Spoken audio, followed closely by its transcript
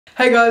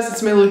Hey guys,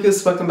 it's me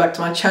Lucas, welcome back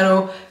to my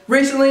channel.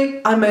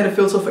 Recently, I made a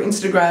filter for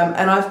Instagram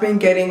and I've been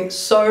getting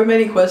so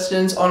many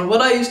questions on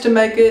what I used to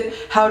make it,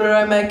 how did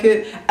I make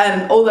it,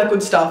 and all that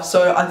good stuff.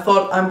 So I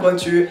thought I'm going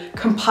to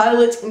compile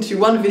it into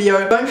one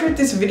video. Don't treat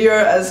this video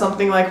as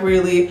something like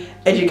really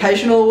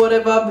educational or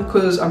whatever,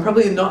 because I'm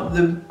probably not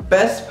the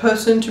best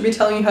person to be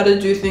telling you how to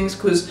do things,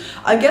 because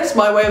I guess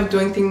my way of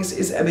doing things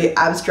is a bit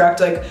abstract.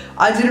 Like,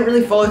 I didn't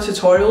really follow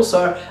tutorials,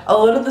 so a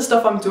lot of the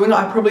stuff I'm doing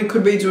I probably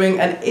could be doing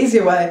an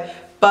easier way,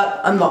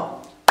 but I'm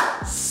not.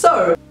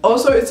 So,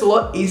 also it's a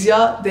lot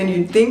easier than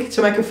you'd think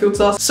to make a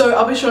filter. So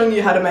I'll be showing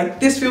you how to make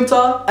this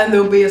filter and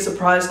there'll be a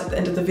surprise at the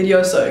end of the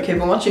video, so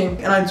keep on watching.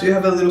 And I do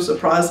have a little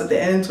surprise at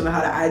the end on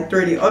how to add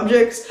 3D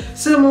objects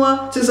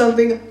similar to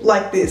something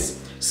like this.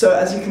 So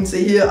as you can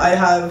see here, I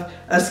have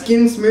a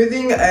skin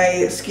smoothing,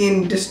 a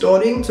skin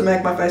distorting to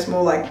make my face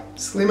more like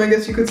slim, I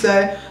guess you could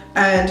say,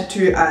 and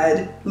to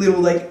add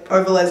little like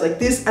overlays like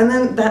this, and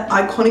then that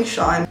iconic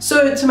shine.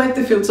 So to make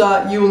the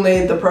filter, you will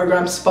need the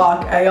program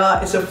Spark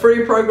AR. It's a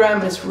free program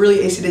and it's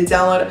really easy to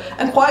download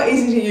and quite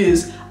easy to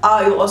use.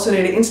 You'll also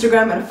need an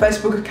Instagram and a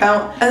Facebook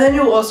account, and then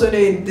you'll also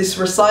need this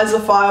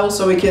resizer file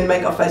so we can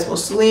make our face more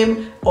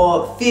slim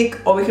or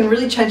thick, or we can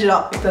really change it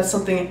up if that's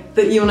something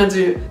that you want to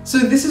do. So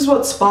this is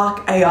what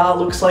Spark AR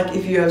looks like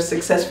if you have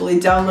successfully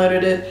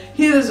downloaded it.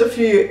 Here there's a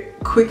few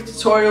quick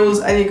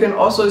tutorials, and you can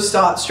also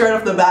start straight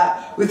off the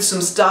bat with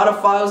some starter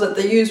files that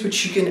they use,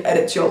 which you can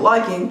edit to your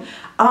liking.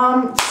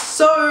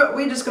 So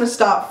we're just going to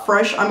start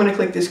fresh. I'm going to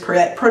click this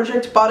create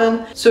project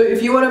button. So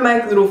if you want to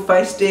make little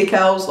face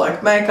decals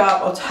like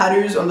makeup or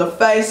tattoos on the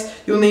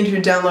face, you'll need to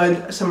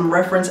download some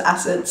reference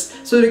assets.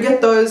 So to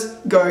get those,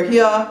 go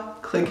here,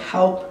 click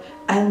help,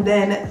 and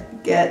then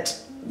get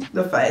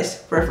the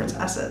face reference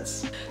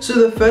assets. So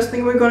the first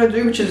thing we're going to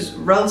do, which is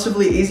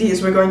relatively easy,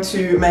 is we're going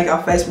to make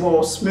our face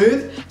more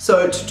smooth.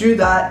 So to do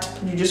that,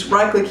 you just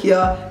right click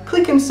here,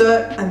 click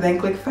insert, and then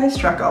click face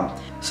tracker.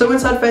 So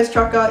inside face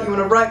tracker, you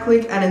want to right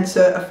click and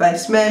insert a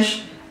face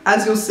mesh.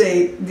 As you'll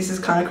see, this is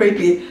kind of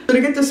creepy. So to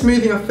get the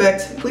smoothing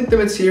effect, click the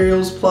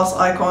materials plus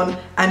icon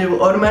and it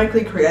will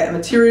automatically create a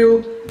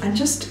material, and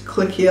just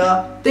click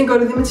here, then go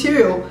to the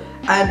material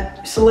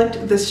and select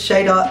the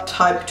shader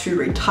type to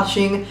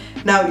retouching.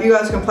 Now you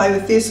guys can play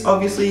with this.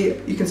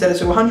 Obviously you can set it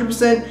to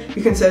 100%,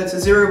 you can set it to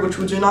 0, which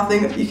will do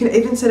nothing. You can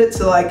even set it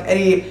to like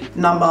any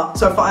number,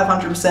 so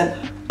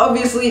 500%.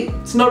 Obviously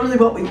it's not really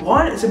what we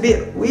want, it's a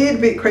bit weird, a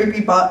bit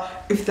creepy,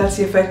 but if that's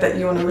the effect that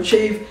you want to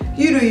achieve,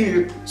 you do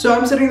you. So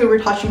I'm setting the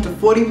retouching to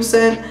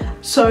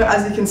 40%. So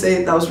as you can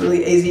see, that was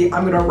really easy.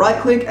 I'm gonna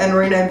right click and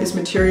rename this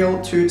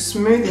material to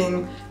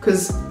smoothing,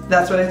 because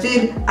that's what I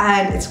did,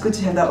 and it's good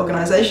to have that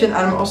organization. And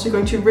I'm also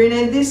going to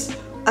rename this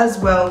as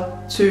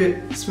well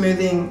to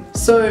smoothing.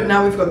 So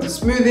now we've got the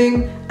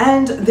smoothing,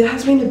 and there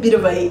has been a bit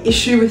of a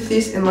issue with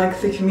this in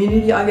like the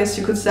community, I guess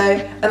you could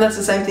say, and that's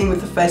the same thing with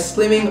the face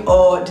slimming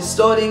or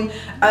distorting.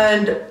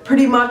 And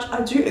pretty much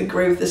I do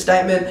agree with the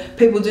statement.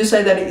 People do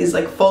say that it is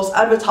like false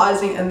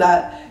advertising and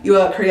that you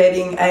are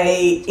creating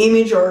a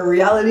image or a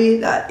reality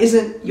that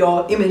isn't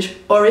your image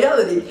or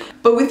reality.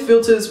 But with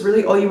filters,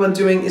 really all you are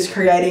doing is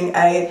creating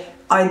a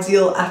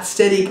ideal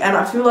aesthetic, and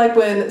I feel like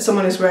when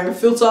someone is wearing a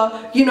filter,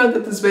 you know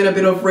that there's been a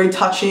bit of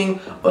retouching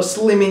or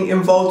slimming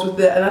involved with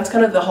it, and that's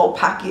kind of the whole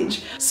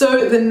package.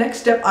 So the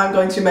next step, I'm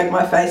going to make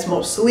my face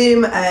more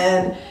slim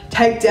and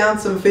take down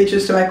some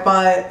features to make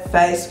my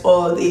face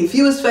or the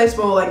viewer's face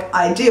more like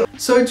ideal.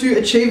 So to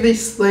achieve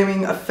this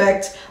slimming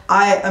effect,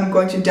 I am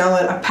going to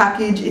download a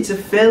package. It's a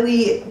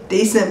fairly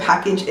decent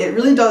package. It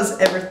really does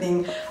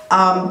everything.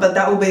 But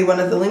that will be one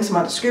of the links in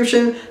my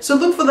description. So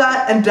look for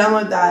that and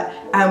download that,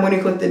 and when you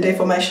click the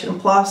deformation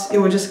plus, it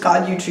will just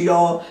guide you to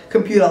your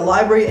computer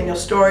library and your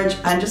storage,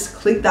 and just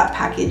click that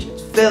package.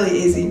 It's fairly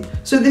easy.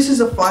 So this is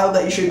a file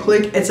that you should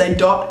click. It's a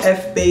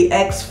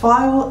 .fbx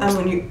file, and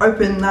when you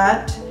open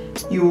that,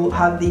 you will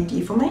have the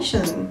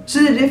deformation.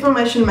 So the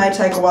deformation may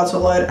take a while to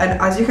load,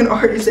 and as you can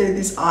already see,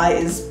 this eye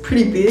is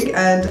pretty big,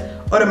 and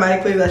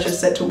automatically that's just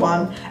set to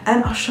 1,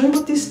 and I'll show you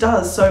what this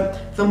does. So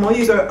the more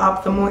you go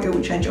up, the more it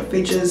will change your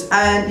features,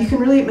 and you can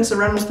really mess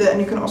around with it, and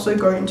you can also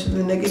go into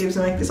the negatives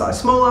and make this eye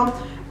smaller,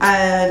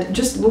 and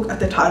just look at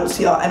the titles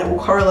here and it will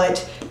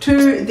correlate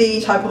to the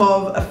type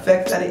of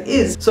effect that it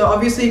is. So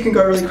obviously you can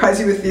go really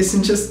crazy with this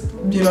and just,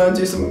 you know,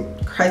 do some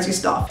crazy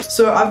stuff.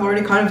 So I've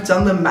already kind of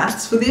done the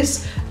maths for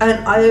this, and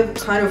I have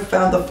kind of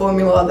found the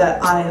formula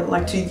that I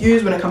like to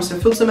use when it comes to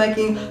filter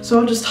making. So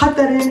I'll just type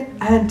that in,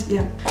 and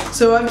yeah.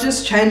 So I've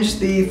just changed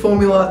the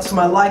formula to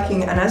my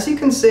liking, and as you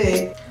can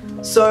see,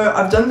 so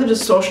I've done the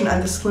distortion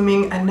and the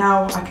slimming, and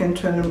now I can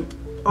turn them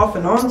off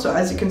and on. So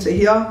as you can see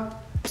here,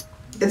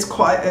 it's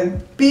quite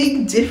a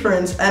big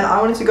difference, and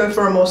I wanted to go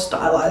for a more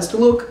stylized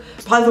look.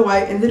 By the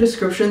way, in the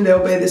description there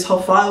will be this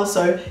whole file,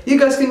 so you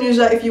guys can use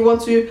that if you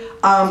want to.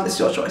 It's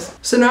your choice.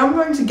 So now I'm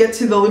going to get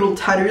to the little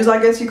tattoos, I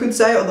guess you could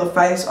say, or the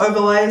face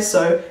overlays.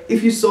 So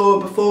if you saw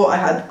before, I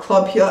had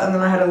club here, and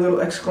then I had a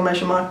little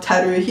exclamation mark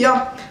tattoo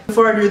here.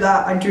 Before I do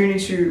that, I do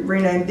need to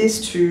rename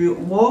this to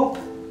warp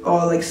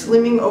or like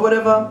slimming or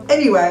whatever.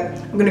 Anyway,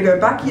 I'm gonna go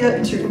back here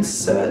into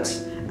insert,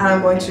 and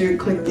I'm going to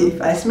click the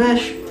face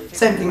mesh.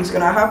 Same thing's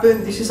gonna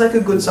happen. This is like a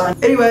good sign.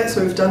 Anyway,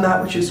 so we've done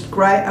that, which is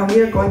great, and we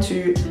are going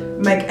to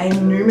make a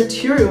new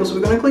material. So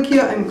we're gonna click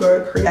here and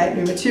go create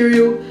new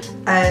material,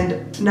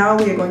 and now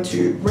we are going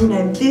to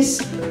rename this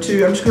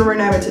to, I'm just gonna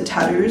rename it to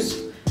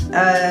tattoos,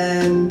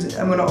 and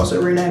I'm gonna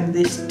also rename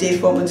this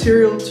default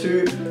material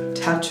to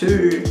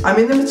tattoo. I'm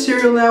in the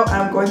material now, and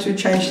I'm going to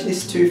change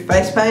this to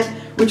face paint,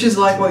 which is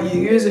like what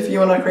you use if you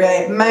want to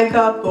create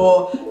makeup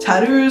or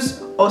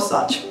tattoos or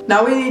such.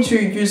 Now we need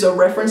to use the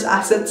reference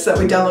assets that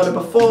we downloaded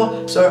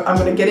before, so I'm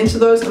going to get into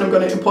those and I'm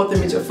going to import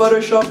them into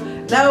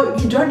Photoshop. Now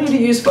you don't need to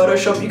use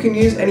Photoshop, you can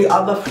use any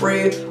other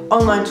free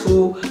online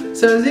tool.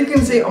 So as you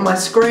can see on my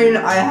screen,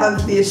 I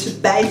have this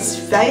base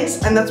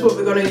face, and that's what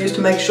we're going to use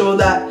to make sure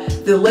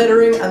that the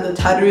lettering and the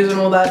tattoos and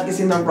all that is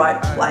in the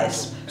right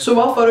place. So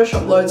while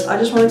Photoshop loads, I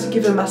just wanted to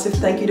give a massive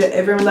thank you to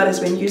everyone that has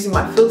been using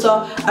my filter.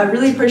 I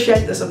really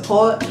appreciate the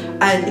support,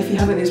 and if you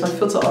haven't used my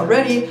filter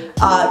already,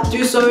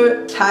 do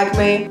so, tag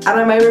me, and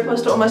I may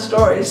repost it on my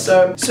stories.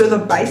 So the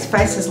base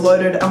face is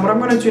loaded, and what I'm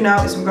going to do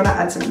now is I'm going to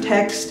add some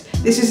text.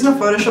 This isn't a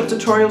Photoshop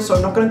tutorial, so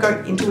I'm not going to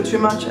go into it too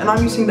much, and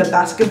I'm using the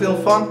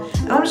Baskerville font,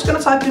 and I'm just going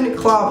to type in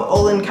club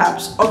all in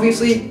caps.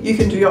 Obviously, you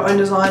can do your own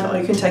design, or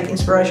you can take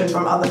inspiration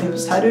from other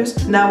people's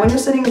tattoos. Now, when you're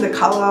setting the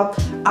color,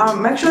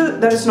 make sure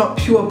that it's not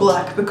pure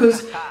black,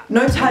 because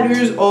no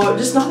tattoos or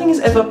just nothing is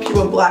ever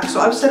pure black. So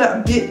I've set it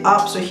a bit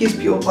up, so here's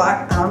pure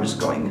black, and I'm just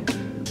going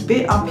a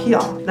bit up here.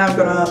 Now I'm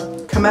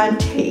gonna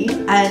Command T,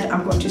 and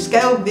I'm going to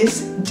scale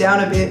this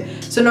down a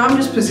bit. So now I'm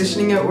just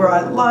positioning it where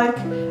I like,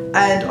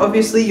 and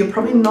obviously you're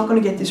probably not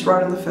going to get this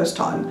right on the first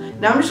time.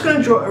 Now I'm just going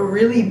to draw a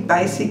really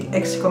basic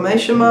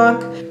exclamation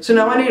mark. So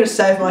now I need to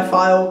save my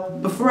file.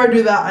 Before I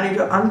do that, I need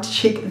to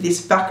untick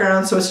this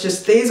background, so it's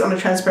just these on a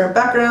transparent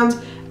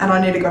background, and I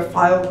need to go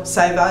File,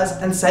 Save As,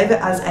 and save it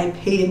as a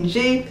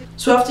PNG.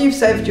 So after you've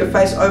saved your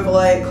face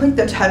overlay, click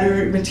the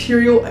tattoo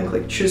material and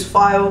click Choose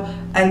File,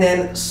 and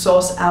then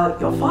source out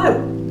your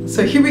file.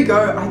 So here we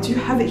go, I do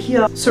have it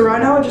here. So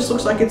right now it just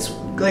looks like it's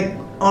like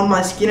on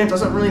my skin. It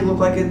doesn't really look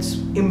like it's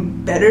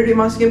embedded in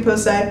my skin per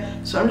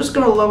se. So I'm just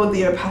gonna lower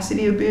the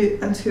opacity a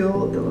bit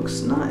until it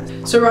looks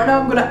nice. So right now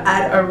I'm gonna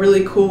add a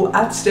really cool,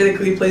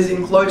 aesthetically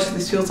pleasing glow to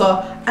this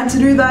filter. And to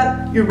do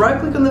that, you right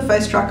click on the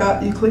face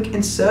tracker, you click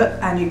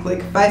Insert, and you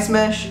click Face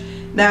Mesh.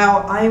 Now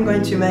I am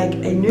going to make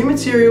a new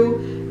material,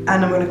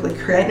 and I'm going to click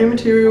Create New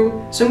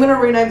Material. So I'm going to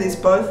rename these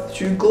both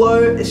to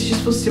Glow. It's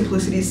just for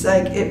simplicity's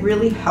sake. It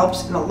really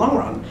helps in the long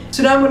run.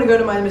 So now I'm going to go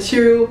to my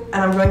material,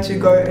 and I'm going to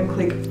go and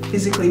click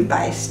Physically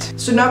Based.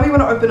 So now we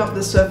want to open up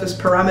the surface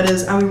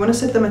parameters, and we want to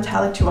set the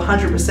metallic to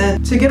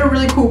 100%. To get a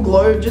really cool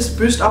glow, just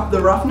boost up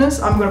the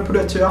roughness. I'm going to put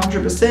it to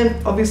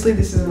 100%. Obviously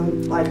this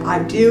isn't like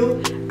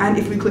ideal. And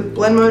if we click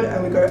Blend Mode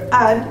and we go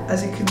Add,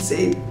 as you can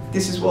see,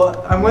 this is what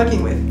I'm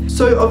working with.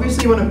 So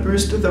obviously you want to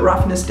boost the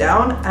roughness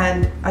down,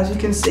 and as you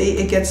can see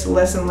it gets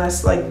less and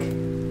less like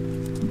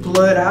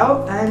blurred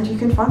out, and you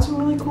can find some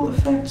really cool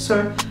effects.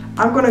 So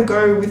I'm gonna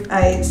go with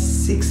a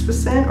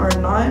 6% or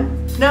a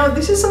 9. Now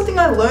this is something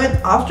I learned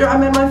after I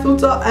made my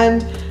filter,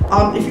 and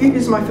if you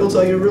use my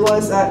filter you'll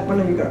realize that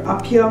when you go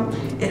up here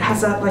it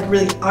has that like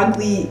really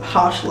ugly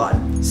harsh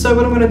line. So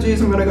what I'm going to do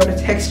is I'm going to go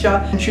to texture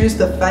and choose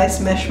the face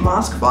mesh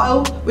mask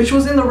file, which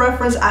was in the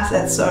reference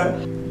assets.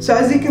 So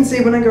as you can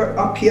see, when I go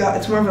up here,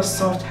 it's more of a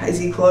soft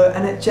hazy glow,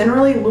 and it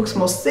generally looks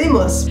more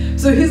seamless.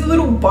 So here's a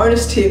little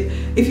bonus tip.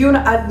 If you want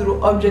to add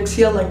little objects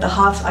here like the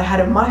hearts I had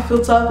in my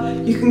filter,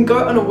 you can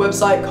go on a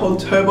website called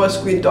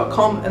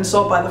turbosquid.com and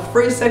sort by the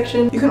free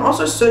section. You can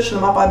also search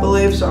them up, I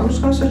believe. So I'm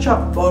just going to search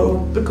up bottle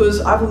because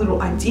I have a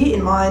little idea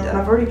in mind, and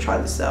I've already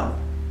tried this out.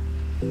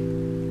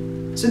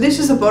 So this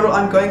is the bottle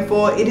I'm going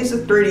for. It is a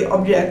 3D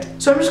object.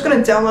 So I'm just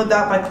going to download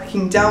that by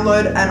clicking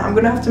download, and I'm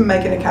going to have to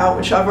make an account,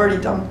 which I've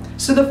already done.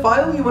 So the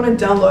file you want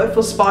to download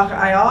for Spark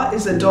AR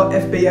is a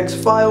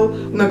 .fbx file.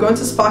 Now go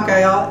into Spark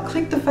AR,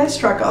 click the face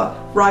tracker,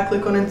 right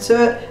click on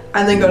insert,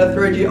 and then go to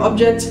 3D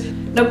object.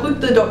 Now click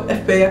the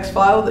 .fbx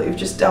file that you've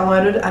just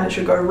downloaded, and it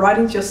should go right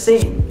into your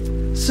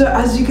scene. So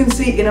as you can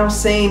see in our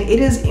scene, it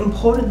has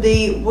imported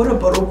the water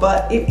bottle,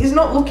 but it is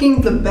not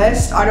looking the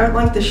best. I don't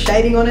like the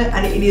shading on it,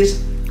 and it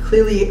is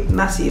clearly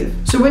massive.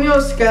 So when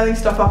you're scaling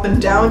stuff up and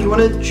down, you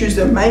want to choose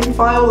the main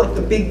file, like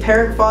the big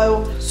parent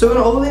file. So in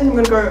all of these, I'm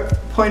going to go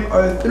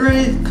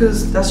 0.03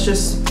 because that's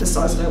just the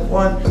size that I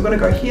want. I'm going to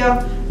go here,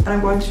 and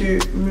I'm going to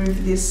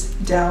move this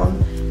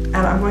down, and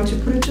I'm going to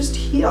put it just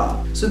here.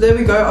 So there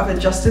we go, I've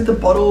adjusted the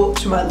bottle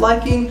to my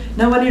liking.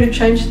 Now I need to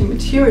change the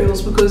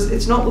materials because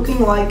it's not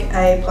looking like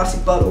a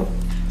plastic bottle.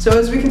 So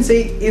as we can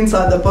see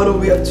inside the bottle,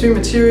 we have 2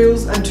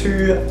 materials and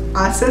 2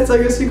 assets, I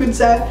guess you could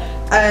say.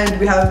 And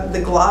we have the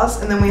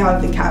glass, and then we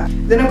have the cap.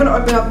 Then I'm going to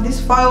open up this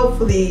file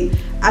for the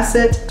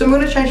asset. So I'm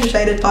going to change the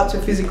shader type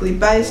to physically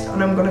based,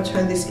 and I'm going to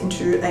turn this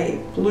into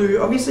a blue.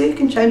 Obviously you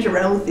can change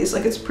around with this,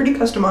 like it's pretty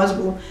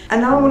customizable.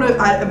 And now I want to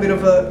add a bit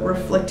of a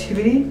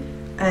reflectivity,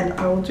 and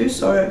I will do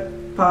so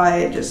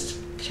by just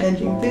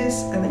changing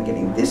this and then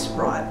getting this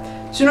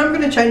right. So now I'm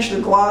going to change the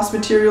glass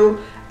material,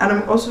 and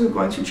I'm also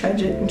going to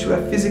change it into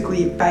a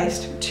physically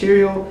based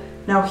material.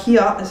 Now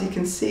here, as you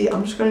can see,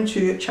 I'm just going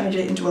to change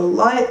it into a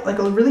light, like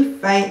a really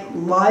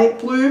faint light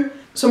blue.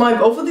 So my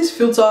goal for this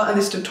filter and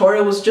this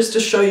tutorial was just to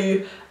show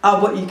you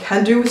what you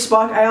can do with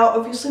Spark AR.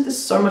 Obviously there's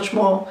so much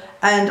more,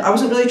 and I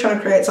wasn't really trying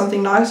to create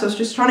something nice. I was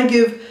just trying to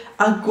give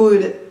a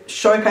good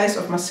showcase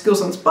of my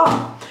skills on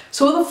Spark.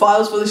 So all the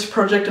files for this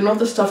project and all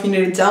the stuff you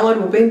need to download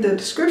will be in the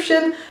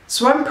description.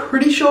 So I'm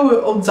pretty sure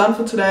we're all done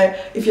for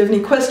today. If you have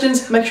any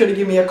questions, make sure to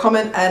give me a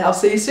comment and I'll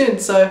see you soon.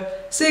 So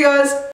see you guys.